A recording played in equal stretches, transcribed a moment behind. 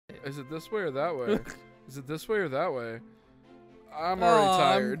Is it this way or that way? Is it this way or that way? I'm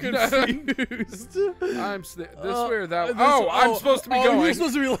already tired. I'm confused. This way or that way? I'm supposed to be going. You're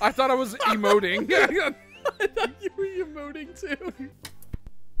supposed to be I thought I was emoting. I thought you were emoting too.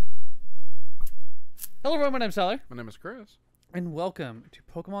 Hello everyone, my name's Tyler. My name is Chris. And welcome to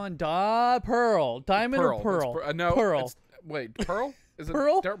Pokemon Pearl. Diamond or Pearl? No. Pearl. Wait, Pearl? Is it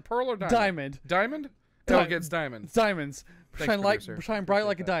Pearl? Pearl or Diamond? Diamond. Diamond? Okay, it's Diamond. Diamonds. Thanks, Shine bright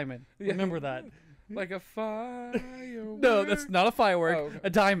like a diamond. Yeah. Remember that. Like a firework. No, that's not a firework. Oh. A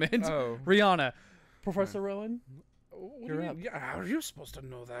diamond. Oh. Rihanna. Professor Rowan? What You're do you up. mean? Yeah, how are you supposed to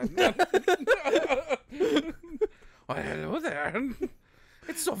know that? Well, hello there.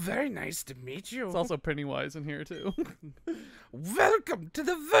 It's so very nice to meet you. It's also Pennywise in here too. Welcome to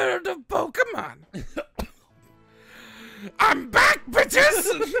the world of Pokemon. I'm back,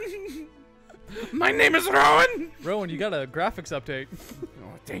 bitches! My name is Rowan. Rowan, you got a graphics update.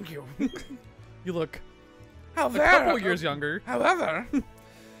 Oh, thank you. You look a couple years younger. However,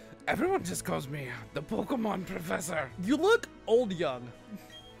 everyone just calls me the Pokemon Professor. You look old young.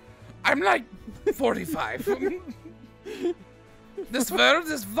 I'm like 45. This world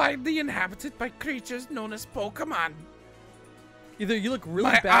is widely inhabited by creatures known as Pokemon. Either you look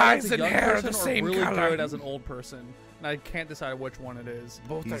really My bad eyes as a and young hair are person the or same really color. good as an old person. And I can't decide which one it is.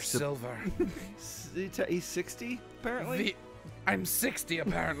 Both are silver. He's 60, apparently? I'm 60,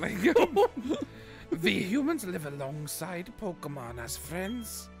 apparently. The humans live alongside Pokemon as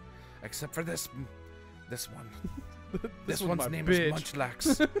friends. Except for this one. This one's name is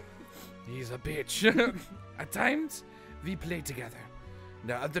Munchlax. He's a bitch. At times, we play together.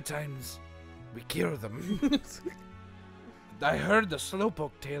 Now, other times, we kill them. I heard the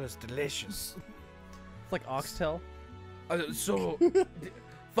Slowpoke tail is delicious. It's like oxtail.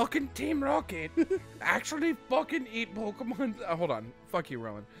 Fucking Team Rocket actually fucking eat Pokemon. Hold on. Fuck you,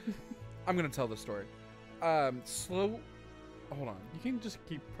 Rowan. I'm gonna tell the story. Hold on. You can just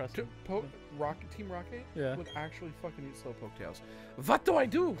keep pressing. Team Rocket Yeah. would actually fucking eat Slowpoke tails. What do I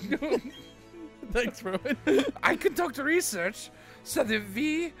do? Thanks, Rowan. I conduct research so that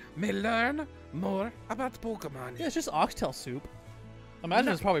we may learn more about Pokemon. Yeah, it's just oxtail soup.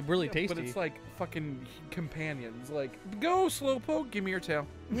 Imagine it's probably really tasty. But it's like fucking companions. Like, go Slowpoke, give me your tail.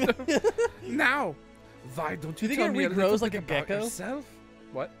 Now, why don't you Do you think tell it me a regrows little like bit a about gecko? yourself?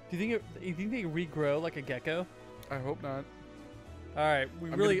 What? Do you think they regrow like a gecko? I hope not. All right, I'm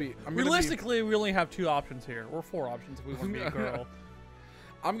gonna be- realistically we only have 2 options here, or 4 options if we want to be a girl.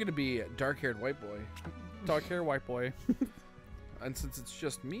 I'm gonna be a dark-haired white boy. Dark hair, white boy. And since it's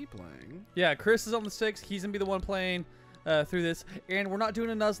just me playing, Yeah, Chris is on the 6. He's gonna be the one playing through this, and we're not doing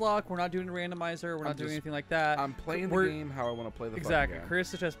a Nuzlocke. We're not doing a randomizer. We're not doing anything like that. I'm playing the game how I want to play the Exactly. fucking game.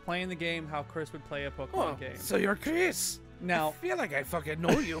 Chris is just playing the game how Chris would play a Pokemon game. So you're Chris. Now, I feel like I fucking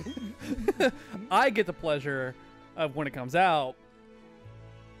know you. I get the pleasure of when it comes out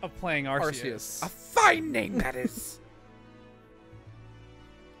of playing Arceus. A fine name that is.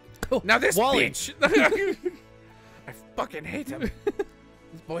 Now this Wally. bitch. I fucking hate him.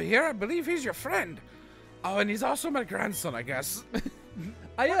 This boy here, I believe he's your friend. Oh, and he's also my grandson, I guess.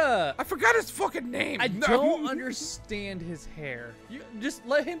 I forgot his fucking name. I don't understand his hair. You just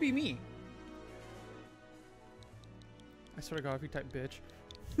let him be me. I swear to God, if you type bitch.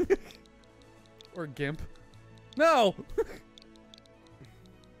 Or gimp. No!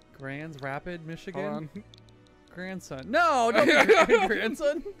 Grands Rapid, Michigan? Hold on. Grandson. No, don't be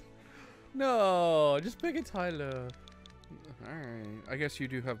grandson. No, just pick a Tyler. Alright. I guess you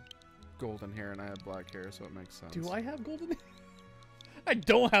do have golden hair and I have black hair, so it makes sense. Do I have golden hair? I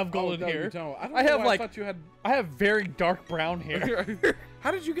don't have golden hair. You don't. I don't I know have why like I thought you had. I have very dark brown hair.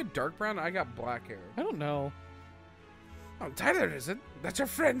 How did you get dark brown? I got black hair. I don't know. Oh, Tyler isn't. That's your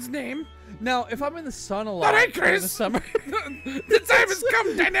friend's name. Now, if I'm in the sun a lot Alright, during the Chris. summer, The time has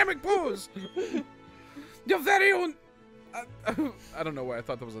come. Dynamic pose. Your very own. I don't know why I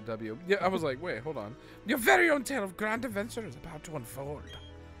thought that was a W. Yeah, I was like, wait, hold on. Your very own tale of grand adventure is about to unfold.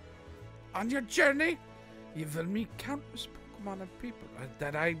 On your journey, you will meet countless Pokemon and people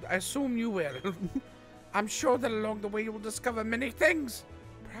that I assume you will. I'm sure that along the way you will discover many things.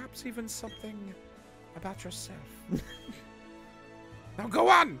 Perhaps even something about yourself. Now go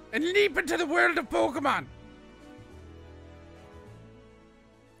on and leap into the world of Pokemon.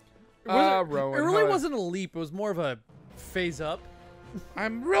 Rowan, it really wasn't a leap. It was more of a phase up.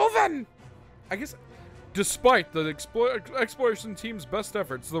 I'm Rowan. I guess. Despite the exploration team's best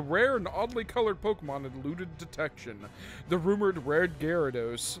efforts, the rare and oddly colored Pokemon had eluded detection. The rumored rare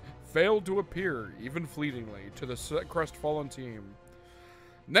Gyarados failed to appear, even fleetingly, to the crestfallen team.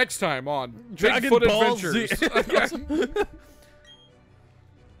 Next time on Dragon Bigfoot Ball Adventures. Z.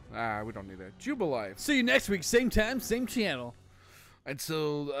 We don't need that. Jubilife. See you next week, same time, same channel.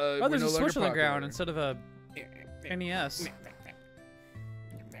 Until Oh, there's a Switch on the ground instead of a NES.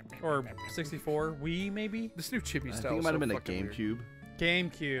 Or 64, Wii maybe? This new chibi I style. think it is might so have been a fucking weird. GameCube.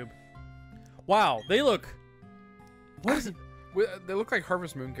 GameCube. Wow, they look. What is it? They look like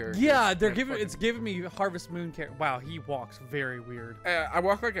Harvest Moon characters. Yeah, They're it's giving me Harvest Moon character. Wow, he walks very weird. I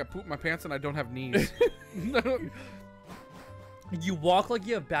walk like I poop my pants and I don't have knees. You walk like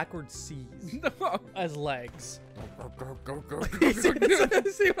you have backwards C's as legs. See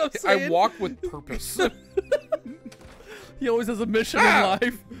what I'm saying? I walk with purpose. He always has a mission in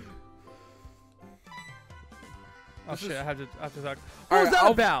life. Oh shit! I have to talk. What was that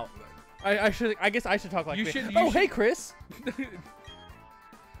about? I guess I should talk like this. Hey Chris.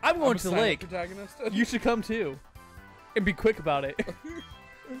 I'm going to the lake. Protagonist. You should come too, and be quick about it.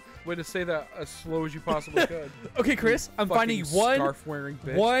 Way to say that as slow as you possibly could. Okay, Chris. I'm finding scarf-wearing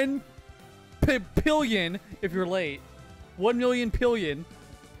bitch. 1 pillion if you're late. 1 million pillion.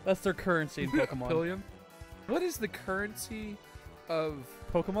 That's their currency in Pokemon. Pillion? What is the currency of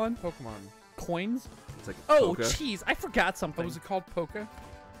Pokemon? Pokemon. Coins? It's like Oh, Poke. jeez. I forgot What something. was it called? Poke?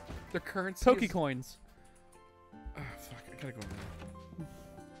 Their currency is... Pokecoins. Oh, fuck. I gotta go now.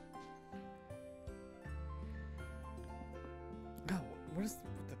 Oh, what is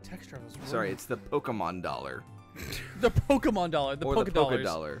the texture of this? Sorry, it's the Pokemon dollar. The Pokemon dollar. The or Poke the Poke dollars.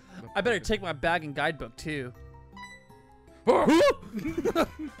 dollar. I better take my bag and guidebook too. Oh!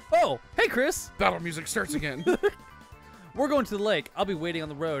 Oh, hey Chris. Battle music starts again. We're going to the lake. I'll be waiting on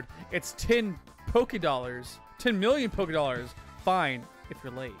the road. It's 10 Poke dollars. 10 million Poke dollars. Fine if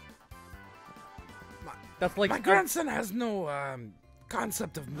you're late. That's like My grandson has no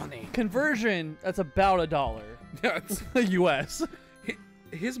concept of money. conversion. That's about $1 Yeah, it's, US.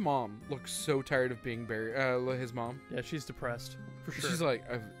 his mom looks so tired of being buried. His mom. Yeah, she's depressed for sure. She's like,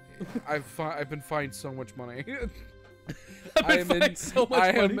 I've been fined so much money. I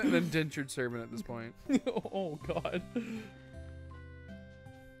am an indentured servant at this point. Oh God.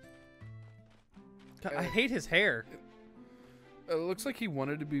 God, I hate his hair. It looks like he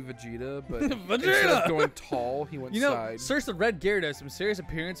wanted to be Vegeta, but Vegeta! instead of going tall, he went side. Search the Red Gyarados, mysterious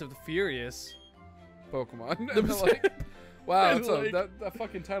appearance of the Furious. Pokemon. And they're like, wow, And like- that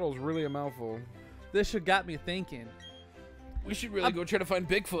fucking title is really a mouthful. This should got me thinking. We should really go try to find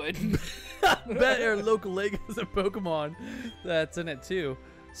Bigfoot. Bet our local lake has a Pokemon that's in it too.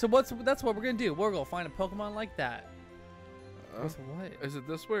 So that's what we're gonna do. We're gonna find a Pokemon like that. What's what? Is it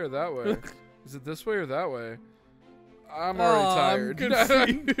this way or that way? Is it this way or that way? I'm already tired.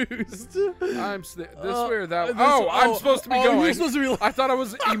 I'm confused. This way or that way? this- I'm supposed to be going. You're supposed to be like, I thought I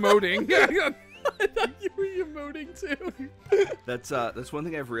was emoting. I thought you were emoting too. That's one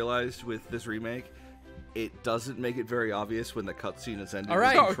thing I've realized with this remake. It doesn't make it very obvious when the cutscene is ending. All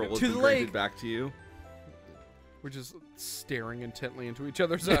right, the control has to been the granted lake. back to you. We're just staring intently into each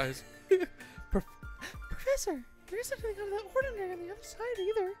other's eyes. Professor, there isn't anything out of the ordinary on the other side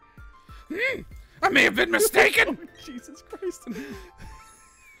either. I may have been mistaken. Jesus Christ.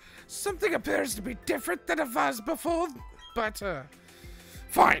 Something appears to be different than it was before, but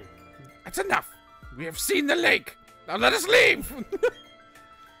fine. That's enough. We have seen the lake. Now let us leave.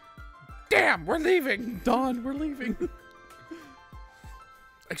 Damn, we're leaving. Dawn, we're leaving.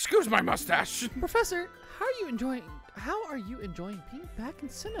 Excuse my mustache. Professor, how are you enjoying being back in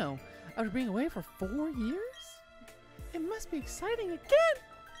Sinnoh after being away for 4 years? It must be exciting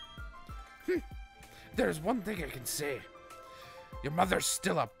again. There's one thing I can say. Your mother's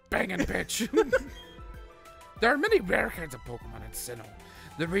still a banging bitch. There are many rare kinds of Pokemon in Sinnoh.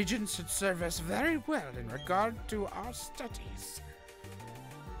 The region should serve us very well in regard to our studies.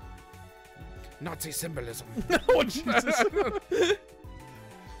 Nazi symbolism. Oh, Jesus.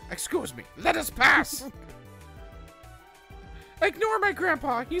 Excuse me. Let us pass. Ignore my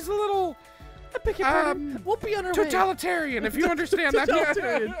grandpa. He's a little I beg your pardon. We'll be on our way. totalitarian, if you understand that.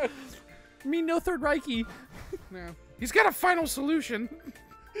 Totalitarian. Me no Third Reiki. Yeah. He's got a final solution.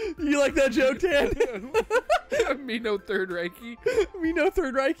 You like that joke, Dan? Me no Third Reiki. Me no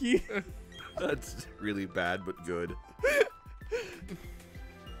Third Reiki. That's really bad, but good.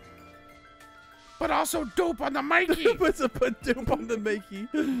 But also dope on the Mikey. Put dope on the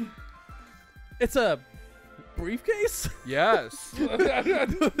Makey. It's a briefcase? Yes.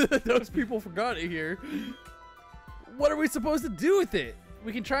 Those people forgot it here. What are we supposed to do with it?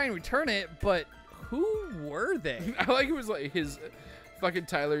 We can try and return it, but who were they? I like it was like his fucking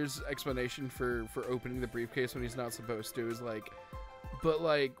Tyler's explanation for opening the briefcase when he's not supposed to is like, but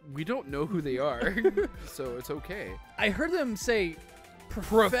like we don't know who they are, so it's okay. I heard them say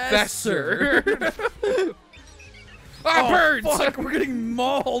Professor. Ah, birds! Fuck, we're getting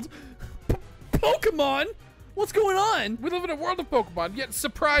mauled. Pokemon? What's going on? We live in a world of Pokemon, yet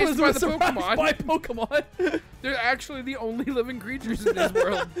surprised by the Pokemon. By Pokemon. They're actually the only living creatures in this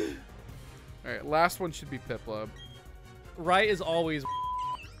world. All right, last one should be Piplup. Right is always...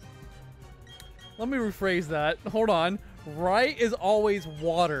 Let me rephrase that. Hold on. Right is always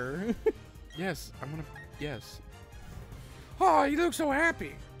water. Yes, yes. Oh, you look so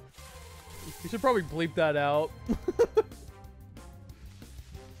happy. You should probably bleep that out.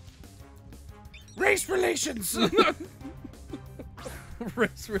 Race relations.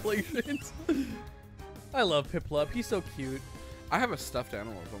 Race relations. I love Piplup. He's so cute. I have a stuffed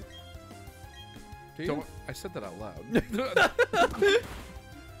animal of him. Do you? Don't, I said that out loud.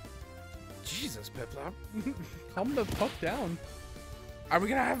 Jesus, Piplup. Calm the fuck down. Are we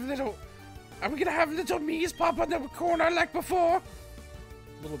gonna have little me's pop on the corner like before?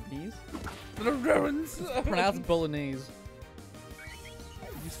 Little bees? Little ruins. Pronounce Bolognese.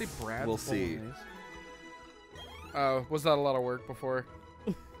 Did you say Brad? We'll see. Was that a lot of work before?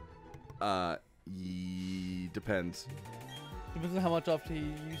 Depends. Depends on how much often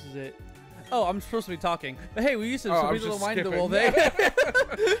he uses it. Oh, I'm supposed to be talking. But hey, we used to Oh, so I we was don't just mind the skipping. whole thing.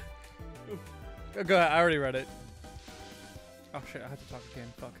 Go ahead, I already read it. Oh shit, I have to talk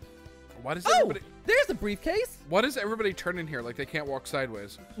again. Fuck. Why does Oh, everybody? there's the briefcase. Why does everybody turn in here like they can't walk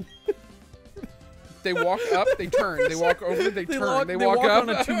sideways? They walk up, they turn. They walk over, they turn. They walk up on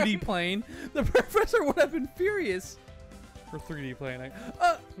a 2D plane. The professor would have been furious for 3D planing.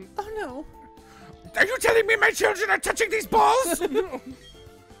 Oh no. Are you telling me my children are touching these balls?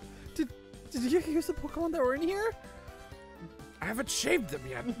 Did you use the Pokemon that were in here? I haven't shaved them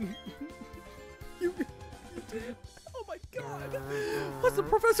yet. You did? Oh my god. What's the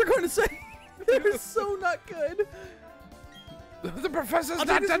professor going to say? They're so not good. The professor's I'll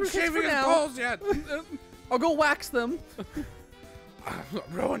not take this done briefcase shaving for his now. balls yet. I'll go wax them.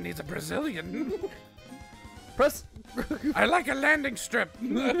 Rowan needs a Brazilian. Press. I like a landing strip.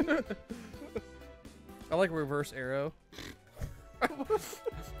 I like reverse arrow.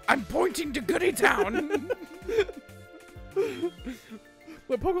 I'm pointing to Goody Town.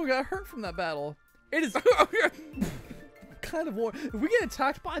 But Pokemon got hurt from that battle. It is kind of war. If we get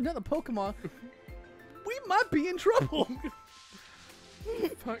attacked by another Pokemon, we might be in trouble.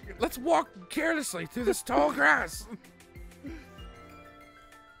 Let's walk carelessly through this tall grass.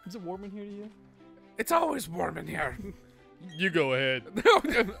 Is it warm in here to you? It's always warm in here. You go ahead.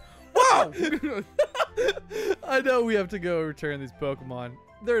 Whoa! I know we have to go return these Pokemon.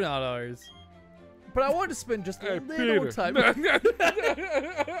 They're not ours. But I want to spend just a little Peter. time.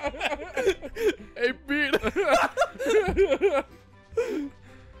 Hey, Peter.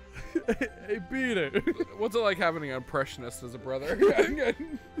 Hey, Peter. What's it like having an impressionist as a brother?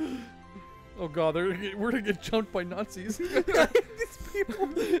 Oh god, we're gonna get jumped by Nazis. These people,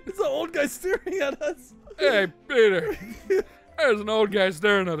 it's an old guy staring at us. Hey, Peter. There's an old guy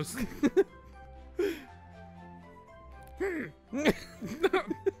staring at us.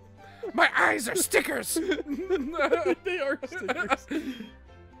 My eyes are stickers. They are stickers.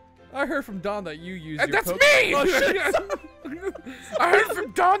 I heard from Don that you use And your that's me! Oh, shit. I heard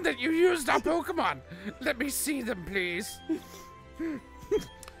from Dawn that you used our Pokemon. Let me see them, please.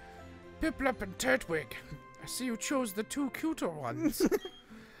 Piplup and Turtwig. I see you chose the two cuter ones.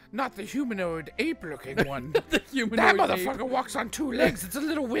 Not the humanoid ape-looking one. The humanoid That ape. motherfucker walks on two legs. It's a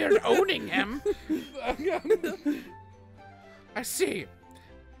little weird owning him. I see.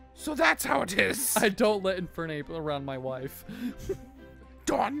 So that's how it is. I don't let Infernape around my wife.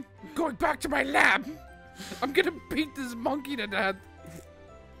 Dawn, going back to my lab. I'm gonna beat this monkey to death.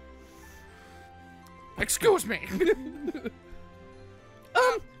 Excuse me.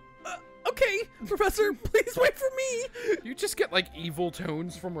 Okay, Professor, please wait for me. You just get like evil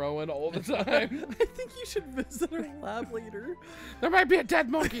tones from Rowan all the time. I think you should visit our lab later. There might be a dead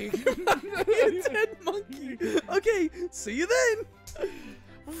monkey. A dead monkey. Okay, see you then.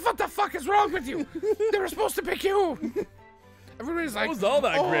 What the fuck is wrong with you? They were supposed to pick you. Everybody's like, What was all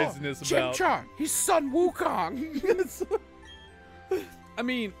that oh, craziness about?" Chimchar, he's son Wukong. I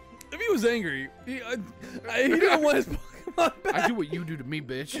mean, if he was angry, he didn't want his Pokemon back. I do what you do to me,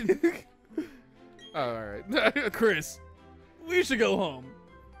 bitch. Oh, all right. Chris, we should go home.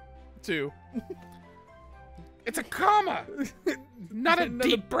 Too. It's a comma, not a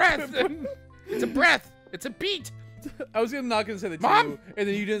deep breath. It's a breath. It's a beat. I was not gonna say the Mom? 2, and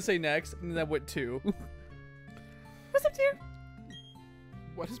then you didn't say next, and then that went 2. What's up, dear?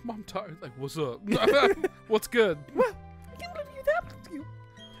 What is mom talking? Like, what's up? What's good? What? I can't believe you that to you.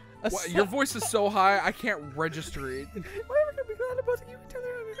 What, your voice is so high, I can't register it. Why are we gonna be glad about you?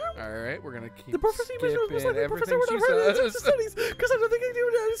 All right, we're gonna keep The professor skipping was like the professor everything would she have says. studies because I don't think I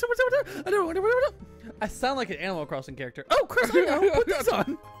do so much. I don't. I sound like an Animal Crossing character. Oh, Chris, I know. Put these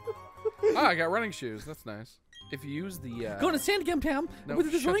on. Oh, I got running shoes. That's nice. If you use the Going to Sandgame Town no,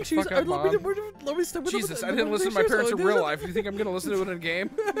 with the shut running the shoes. fuck up, Let me stop. Jesus, I didn't listen to my parents in real life. You think I'm gonna listen to it in a game?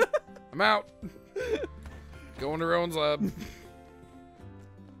 I'm out. Going to Rowan's lab.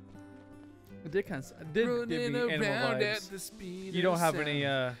 It did kind of give me animal around at vibes. the speed You don't of have sound. any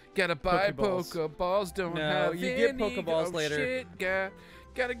Gotta buy Pokeballs. Pokeballs. Don't No, have you get any. Pokeballs Oh, later. Shit,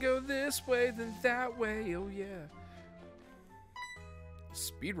 gotta go this way, then that way. Oh yeah.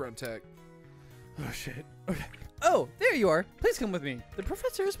 Speedrun tech. Oh shit. Okay. Oh, there you are. Please come with me. The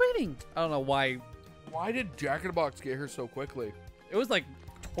professor is waiting. I don't know why. Why did Jack in the Box get here so quickly? It was like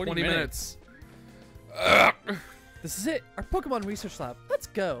 20 minutes. Ugh. This is it. Our Pokemon research lab. Let's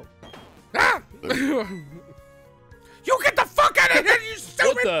go. Ah! You get the fuck out of here, you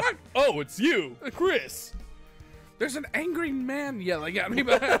stupid fuck! Oh, it's you, Chris. There's an angry man yelling at me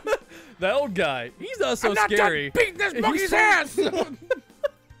behind. That old guy. He's not so I'm not scary. done beating this If monkey's he's ass!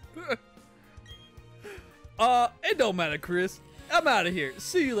 It don't matter, Chris. I'm out of here.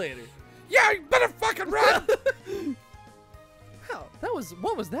 See you later. Yeah, you better fucking run! Wow,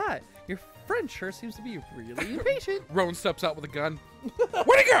 what was that? Your friend sure seems to be really impatient. Rowan steps out with a gun.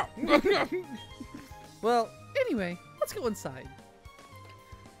 Where'd he go? Well, anyway, let's go inside.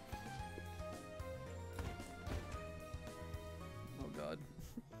 Oh god.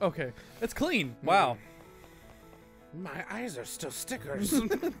 Okay, it's clean. Wow. My eyes are still stickers.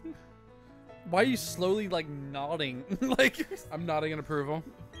 Why are you slowly like nodding, like I'm nodding in approval.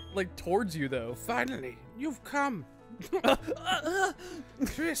 towards you though? Finally, you've come.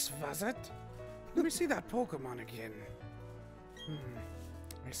 Chris, was it? Let me see that Pokemon again.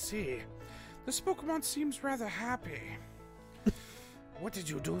 I see. This Pokemon seems rather happy. What did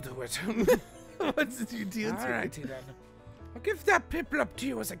you do to it? What did you do? Alrighty then. I'll give that Piplup to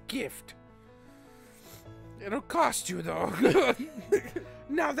you as a gift. It'll cost you though.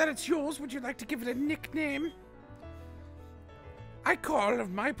 Now that it's yours, would you like to give it a nickname? I call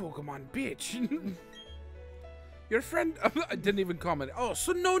my Pokemon bitch. Your friend I didn't even comment. Oh,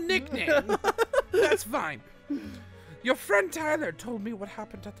 so no nickname. That's fine. Your friend Tyler told me what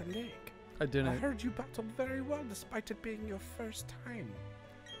happened at the lake. I didn't. I heard you battled very well despite it being your first time.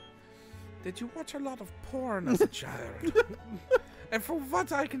 Did you watch a lot of porn as a child? And from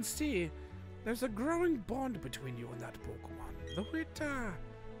what I can see, there's a growing bond between you and that Pokemon. Though it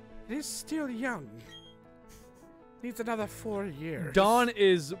is still young. Needs another 4 years. Dawn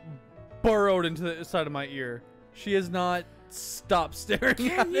is burrowed into the side of my ear. She has not stopped staring at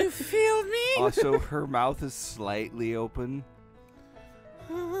Can you it. feel me? Also, her mouth is slightly open.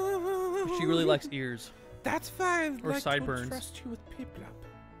 She really likes ears. That's fine. Or I'd sideburns. trust you with Piplup.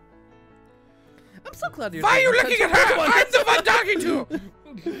 I'm so glad you're Why are you taking looking at attention. her? I'm the one talking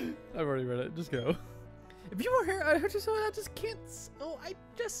to. I've already read it. Just go. If you were here, I heard you so I just can't. Oh, I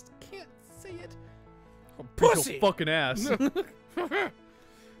just can't say it. I'll beat your Pussy. fucking ass.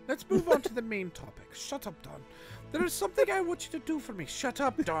 Let's move on to the main topic. Shut up, Don. There is something I want you to do for me. Shut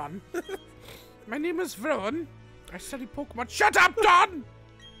up, Don. My name is Vroon. I study Pokemon. Shut up, Don!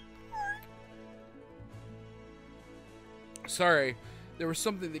 Sorry. There was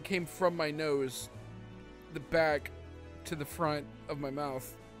something that came from my nose, the back, to the front of my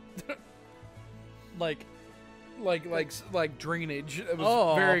mouth. like Like drainage. It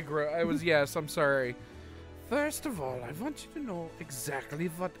was very gross. Yes, I'm sorry. First of all, I want you to know exactly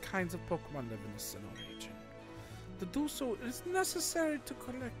what kinds of Pokemon live in the Sinnoh region. To do so, it is necessary to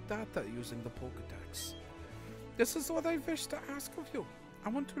collect data using the Pokedex. This is what I wish to ask of you. I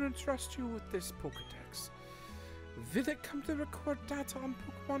want to entrust you with this Pokedex. Will it come to record data on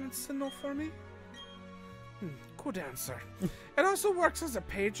Pokemon in Sinnoh for me? Good answer. It also works as a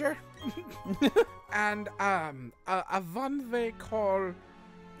pager. And a one-way call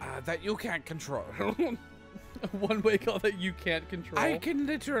that you can't control. one-way call that you can't control. I can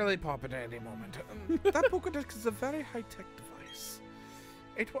literally pop it at any moment. That Pokedex is a very high-tech device.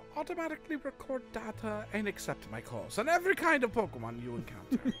 It will automatically record data and accept my calls on every kind of Pokemon you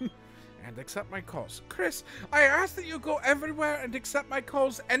encounter. And accept my calls. Chris, I ask that you go everywhere and accept my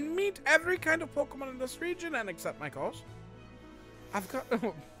calls and meet every kind of Pokemon in this region and accept my calls. I've got...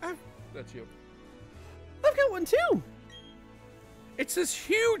 that's you. I've got one too. It's this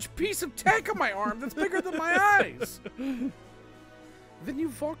huge piece of tech on my arm that's bigger than my eyes. When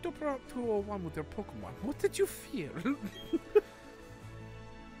you walked up Route 201 with your Pokemon, what did you feel?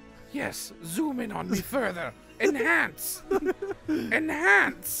 Yes, zoom in on me further. Enhance.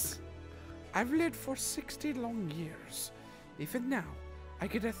 Enhance. I've lived for 60 long years. Even now, I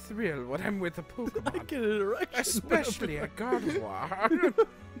get a thrill when I'm with a I Pokemon. get an erection. Especially a Gardevoir.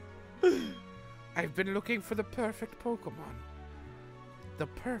 I've been looking for the perfect Pokemon. The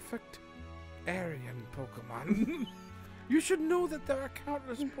perfect Aryan Pokemon. You should know that there are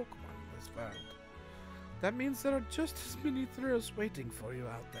countless Pokemon in this world. That means there are just as many thrills waiting for you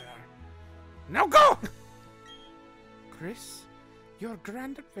out there. Now go! Chris, your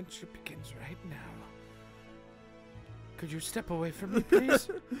grand adventure begins right now. Could you step away from me, please?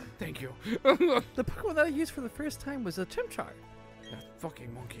 Thank you. The Pokemon that I used for the first time was a Chimchar. That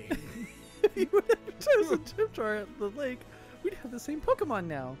fucking monkey. If you would have chosen Chimchar at the lake, we'd have the same Pokemon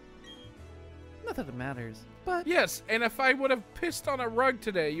now. Not that it matters, but... Yes, and if I would have pissed on a rug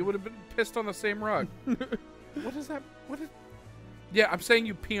today, you would have been pissed on the same rug. What is that? What is... Yeah, I'm saying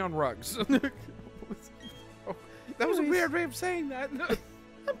you pee on rugs. Oh, that was a Anyways. weird way of saying that.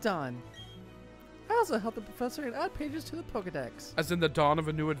 I'm done. I also helped the professor and add pages to the Pokedex. As in the dawn of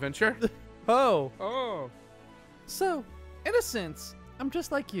a new adventure? Oh. Oh. So, in a sense, I'm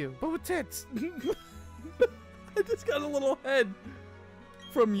just like you. But with tits. I just got a little head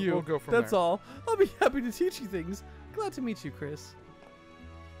from you. We'll go from That's there. all. I'll be happy to teach you things. Glad to meet you, Chris.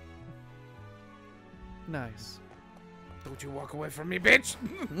 Nice. Don't you walk away from me, bitch.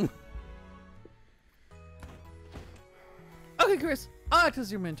 Okay, Chris. I'll act as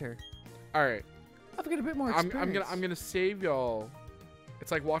your mentor. All right. I'll get a bit more I'm experience. gonna save y'all.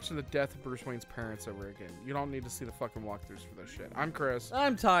 It's like watching the death of Bruce Wayne's parents over again. You don't need to see the fucking walkthroughs for this shit. I'm Chris.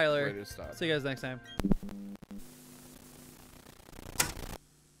 I'm Tyler. Ready to stop. See you guys next time.